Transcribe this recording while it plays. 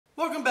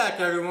Welcome back,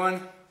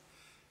 everyone.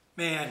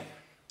 Man,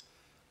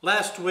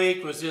 last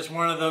week was just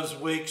one of those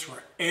weeks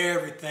where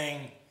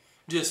everything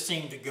just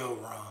seemed to go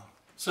wrong.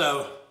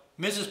 So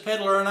Mrs.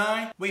 Peddler and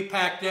I, we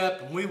packed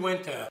up and we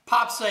went to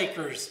Pop's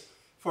Acres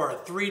for a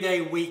 3-day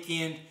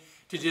weekend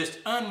to just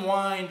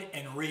unwind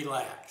and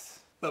relax.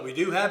 But we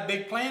do have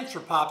big plans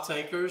for Pop's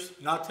Acres,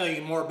 and I'll tell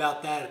you more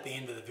about that at the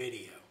end of the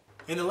video.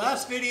 In the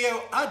last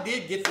video, I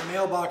did get the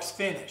mailbox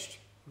finished,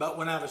 but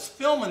when I was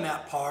filming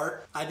that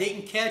part, I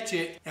didn't catch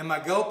it and my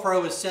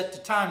GoPro is set to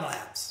time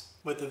lapse.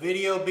 With the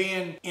video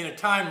being in a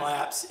time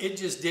lapse, it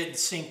just didn't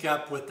sync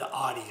up with the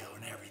audio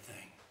and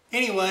everything.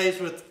 Anyways,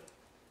 with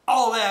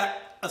all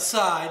that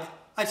aside,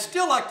 I'd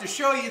still like to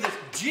show you this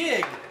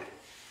jig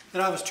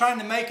that I was trying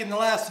to make in the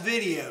last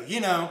video.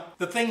 You know,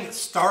 the thing that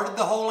started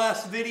the whole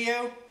last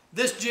video.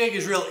 This jig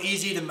is real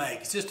easy to make.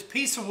 It's just a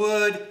piece of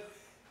wood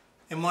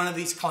and one of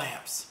these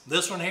clamps.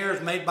 This one here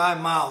is made by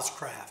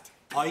Milescraft.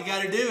 All you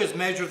got to do is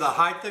measure the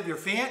height of your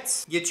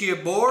fence, get you a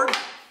board,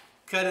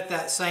 cut it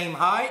that same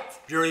height,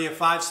 drill you a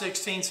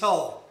 5/16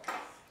 hole.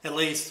 At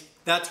least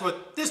that's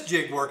what this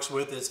jig works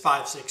with, is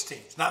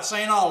 5/16. Not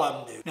saying all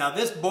of them do. Now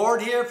this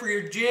board here for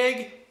your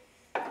jig,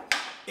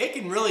 it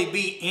can really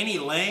be any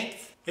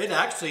length. It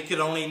actually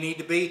could only need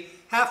to be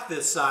half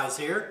this size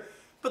here,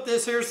 but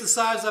this here's the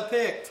size I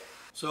picked.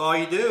 So all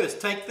you do is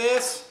take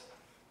this,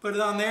 put it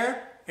on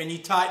there, and you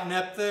tighten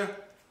up the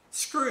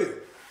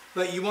screw.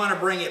 But you want to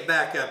bring it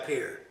back up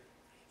here.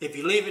 If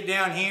you leave it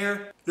down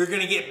here, you're going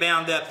to get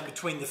bound up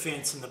between the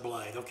fence and the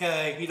blade,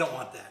 okay? You don't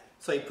want that.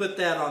 So you put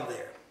that on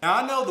there. Now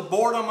I know the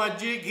board on my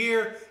jig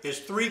here is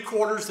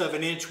 3/4 of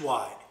an inch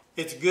wide.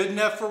 It's good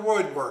enough for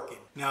woodworking.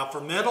 Now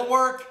for metal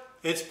work,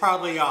 it's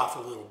probably off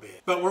a little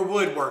bit. But we're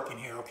woodworking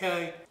here,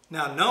 okay?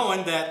 Now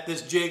knowing that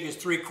this jig is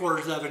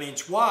 3/4 of an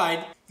inch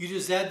wide, you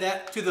just add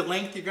that to the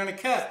length you're going to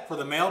cut. For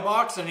the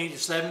mailbox, I need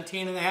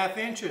 17.5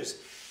 inches.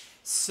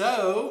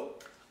 So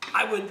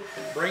I would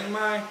bring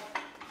my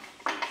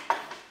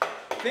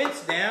fence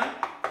down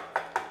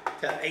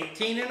to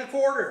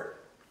 18.25.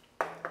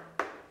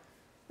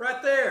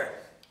 Right there.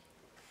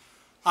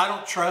 I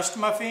don't trust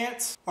my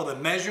fence or the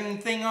measuring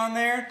thing on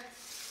there,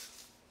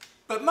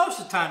 but most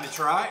of the time it's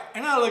right.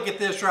 And I look at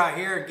this right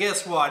here, and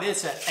guess what?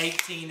 It's at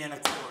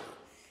 18.25.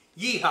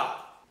 Yeehaw!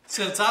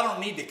 Since I don't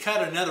need to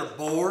cut another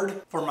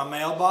board for my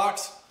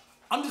mailbox,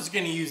 I'm just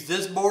going to use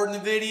this board in the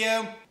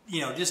video,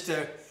 you know, just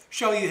to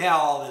show you how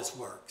all this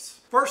works.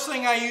 First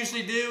thing I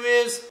usually do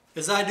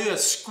is I do a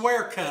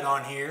square cut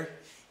on here,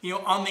 you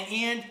know, on the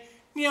end,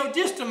 you know,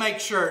 just to make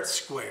sure it's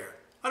square.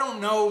 I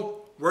don't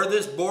know where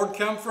this board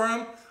come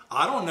from.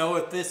 I don't know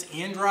if this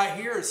end right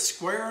here is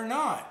square or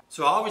not.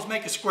 So I always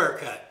make a square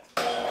cut.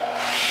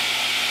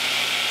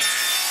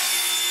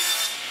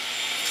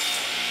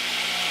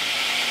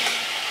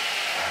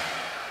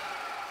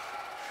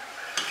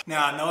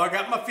 Now I know I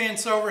got my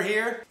fence over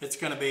here. It's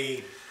going to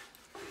be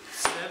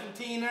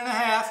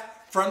 17.5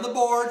 from the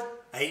board,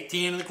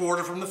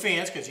 18.25 from the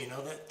fence, because you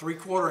know that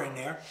 3/4 in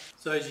there.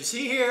 So as you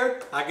see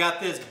here, I got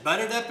this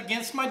butted up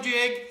against my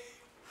jig.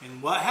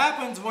 And what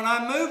happens when I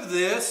move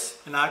this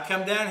and I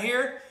come down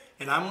here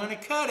and I'm going to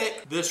cut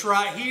it, this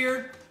right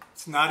here,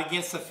 it's not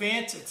against the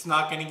fence, it's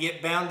not going to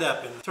get bound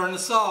up. And turn the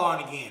saw on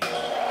again.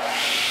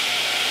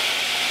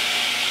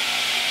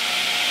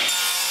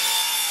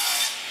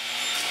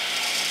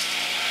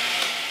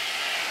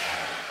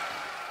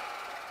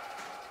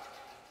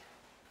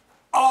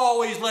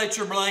 Always let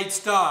your blade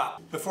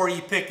stop before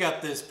you pick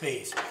up this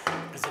piece.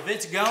 Because if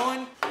it's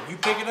going, you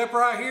pick it up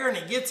right here and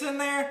it gets in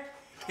there,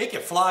 it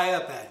can fly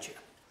up at you.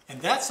 And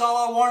that's all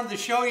I wanted to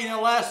show you in the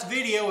last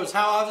video, was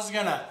how I was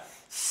going to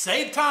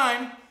save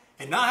time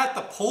and not have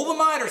to pull the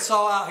miter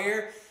saw out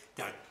here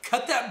to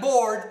cut that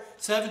board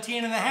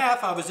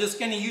 17.5. I was just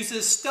going to use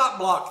this stop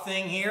block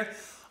thing here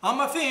on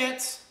my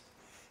fence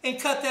and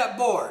cut that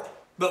board.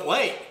 But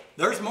wait,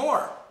 there's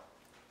more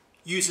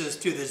uses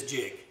to this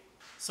jig.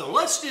 So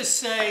let's just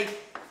say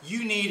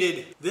you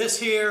needed this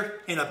here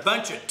in a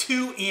bunch of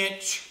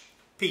 2-inch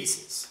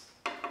pieces.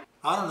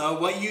 I don't know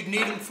what you'd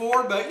need them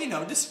for, but you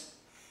know, just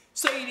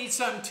say you need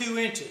something 2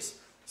 inches.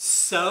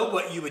 So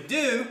what you would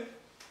do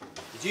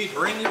is you'd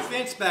bring your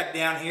fence back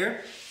down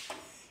here.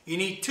 You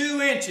need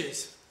 2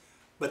 inches,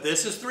 but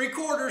this is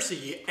 3/4, so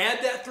you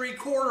add that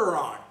 3/4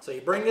 on. So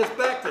you bring this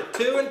back to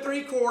 2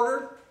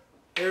 3/4.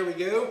 There we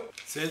go.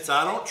 Since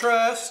I don't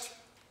trust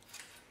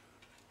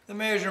the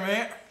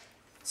measurement,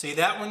 see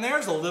that one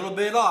there's a little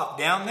bit off.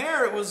 Down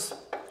there it was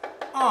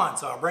on,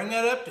 so I'll bring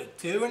that up to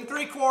 2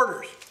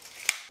 3/4.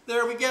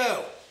 There we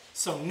go.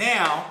 So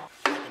now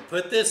I can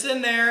put this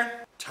in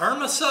there, turn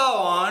my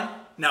saw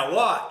on. Now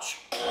watch.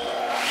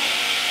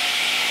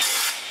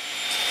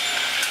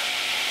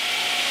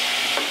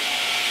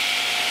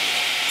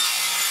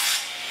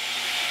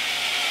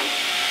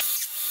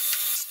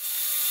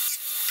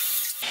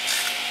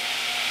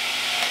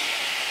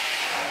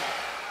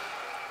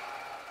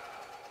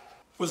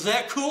 Was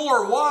that cool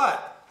or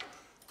what?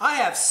 I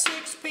have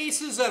 6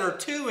 pieces that are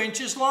 2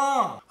 inches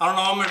long. I don't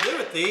know what I'm going to do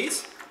with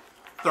these.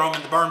 Throw them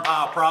in the burn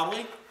pile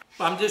probably.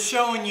 I'm just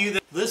showing you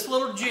that this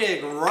little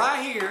jig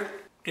right here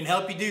can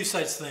help you do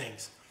such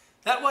things.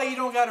 That way you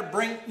don't got to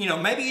bring,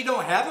 maybe you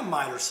don't have a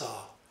miter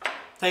saw.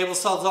 Table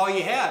saw's all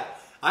you have.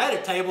 I had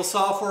a table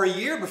saw for a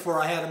year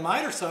before I had a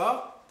miter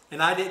saw,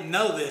 and I didn't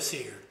know this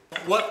here.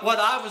 What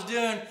I was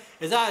doing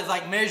is I was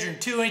like measuring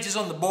 2 inches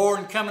on the board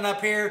and coming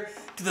up here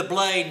to the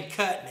blade and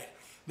cutting it.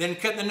 Then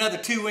cutting another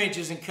 2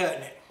 inches and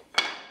cutting it.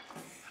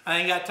 I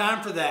ain't got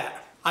time for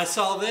that. I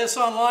saw this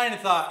online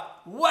and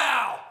thought,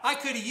 wow, I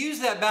could have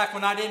used that back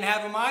when I didn't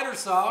have a miter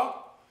saw,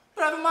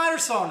 but I have a miter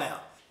saw now.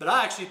 But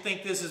I actually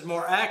think this is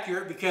more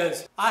accurate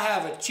because I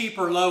have a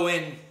cheaper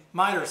low-end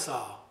miter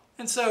saw.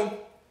 And so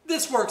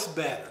this works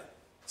better.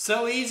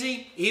 So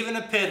easy, even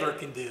a peddler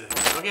can do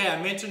it. Okay,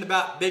 I mentioned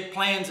about big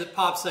plans at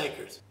Pop's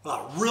Acres.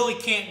 Well, I really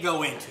can't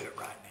go into it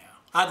right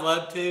now. I'd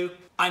love to.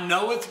 I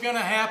know it's gonna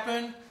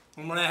happen.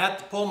 I'm gonna have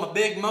to pull my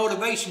big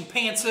motivation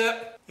pants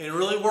up and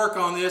really work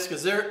on this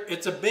because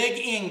it's a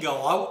big end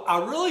goal. I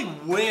really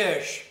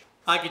wish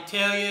I could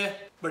tell you,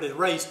 but it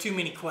raised too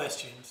many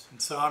questions.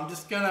 And so I'm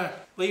just gonna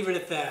leave it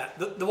at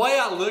that. The way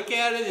I look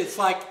at it, it's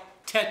like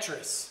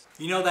Tetris.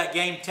 You know that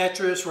game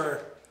Tetris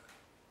where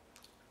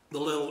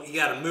you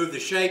gotta move the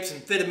shapes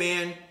and fit them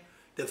in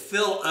to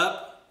fill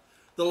up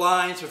the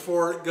lines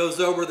before it goes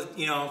over the,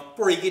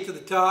 before you get to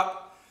the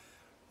top.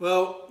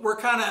 Well, we're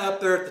kind of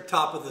up there at the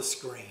top of the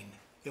screen.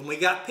 And we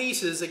got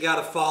pieces that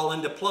gotta fall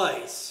into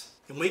place.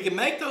 And we can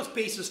make those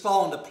pieces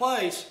fall into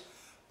place,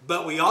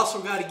 but we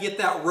also gotta get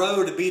that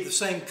row to be the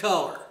same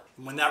color.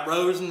 And when that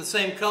row is in the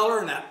same color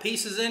and that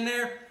piece is in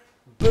there,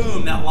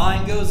 boom, that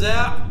line goes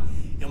out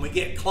and we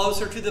get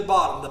closer to the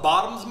bottom. The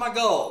bottom's my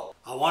goal.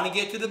 I wanna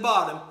get to the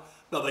bottom,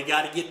 but we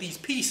got to get these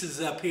pieces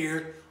up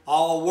here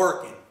all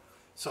working.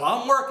 So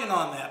I'm working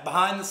on that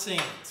behind the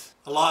scenes.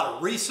 A lot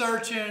of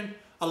researching,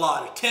 a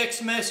lot of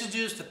text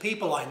messages to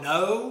people I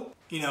know.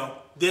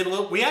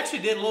 We actually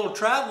did a little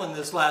traveling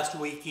this last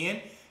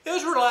weekend. It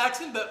was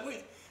relaxing, but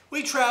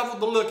we traveled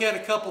to look at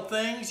a couple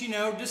things, we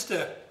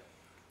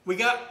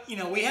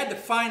had to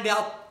find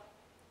out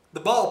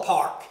the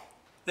ballpark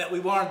that we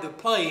wanted to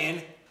play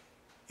in,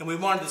 and we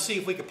wanted to see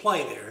if we could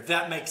play there, if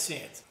that makes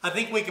sense. I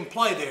think we can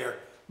play there,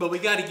 but we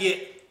got to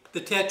get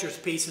the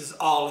Tetris pieces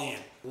all in.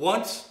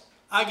 Once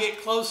I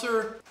get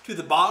closer to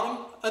the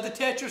bottom of the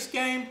Tetris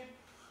game,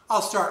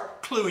 I'll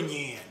start cluing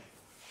you in.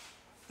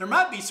 There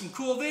might be some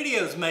cool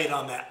videos made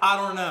on that. I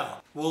don't know.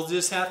 We'll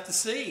just have to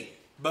see.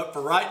 But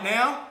for right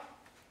now,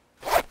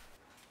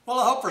 well,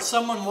 I hope for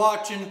someone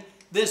watching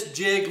this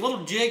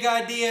little jig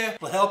idea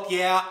will help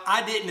you out.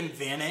 I didn't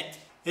invent it.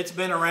 It's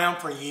been around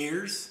for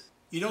years.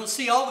 You don't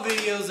see all the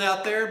videos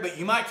out there, but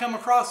you might come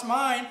across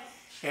mine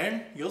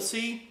and you'll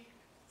see,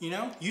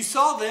 you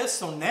saw this,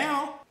 so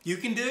now you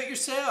can do it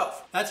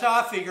yourself. That's how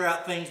I figure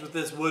out things with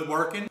this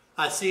woodworking.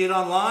 I see it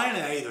online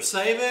and I either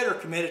save it or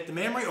commit it to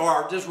memory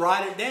or just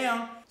write it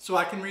down so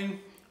I can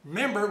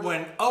remember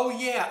when, oh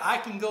yeah, I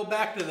can go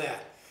back to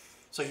that.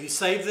 So you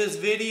save this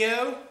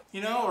video,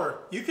 or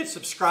you could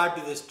subscribe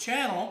to this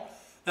channel.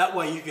 That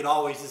way you could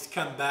always just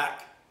come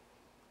back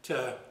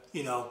to,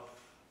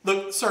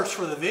 search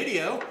for the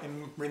video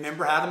and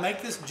remember how to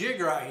make this jig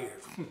right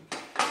here.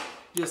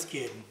 Just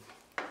kidding.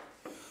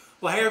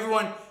 Well, hey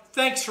everyone,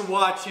 thanks for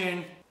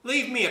watching.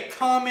 Leave me a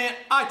comment.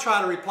 I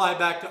try to reply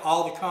back to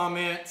all the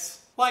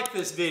comments. Like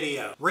this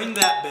video. Ring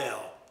that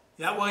bell.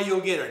 That way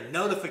you'll get a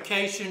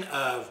notification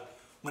of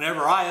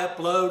whenever I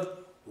upload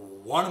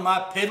one of my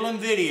piddling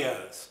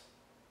videos.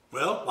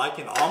 Well, like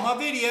in all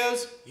my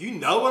videos, you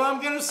know what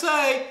I'm going to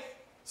say.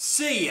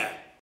 See ya.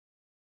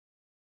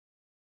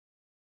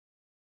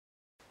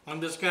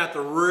 I'm just going to have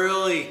to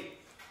really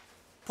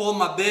pull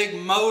my big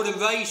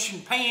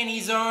motivation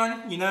panties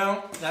on,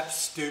 That's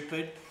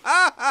stupid.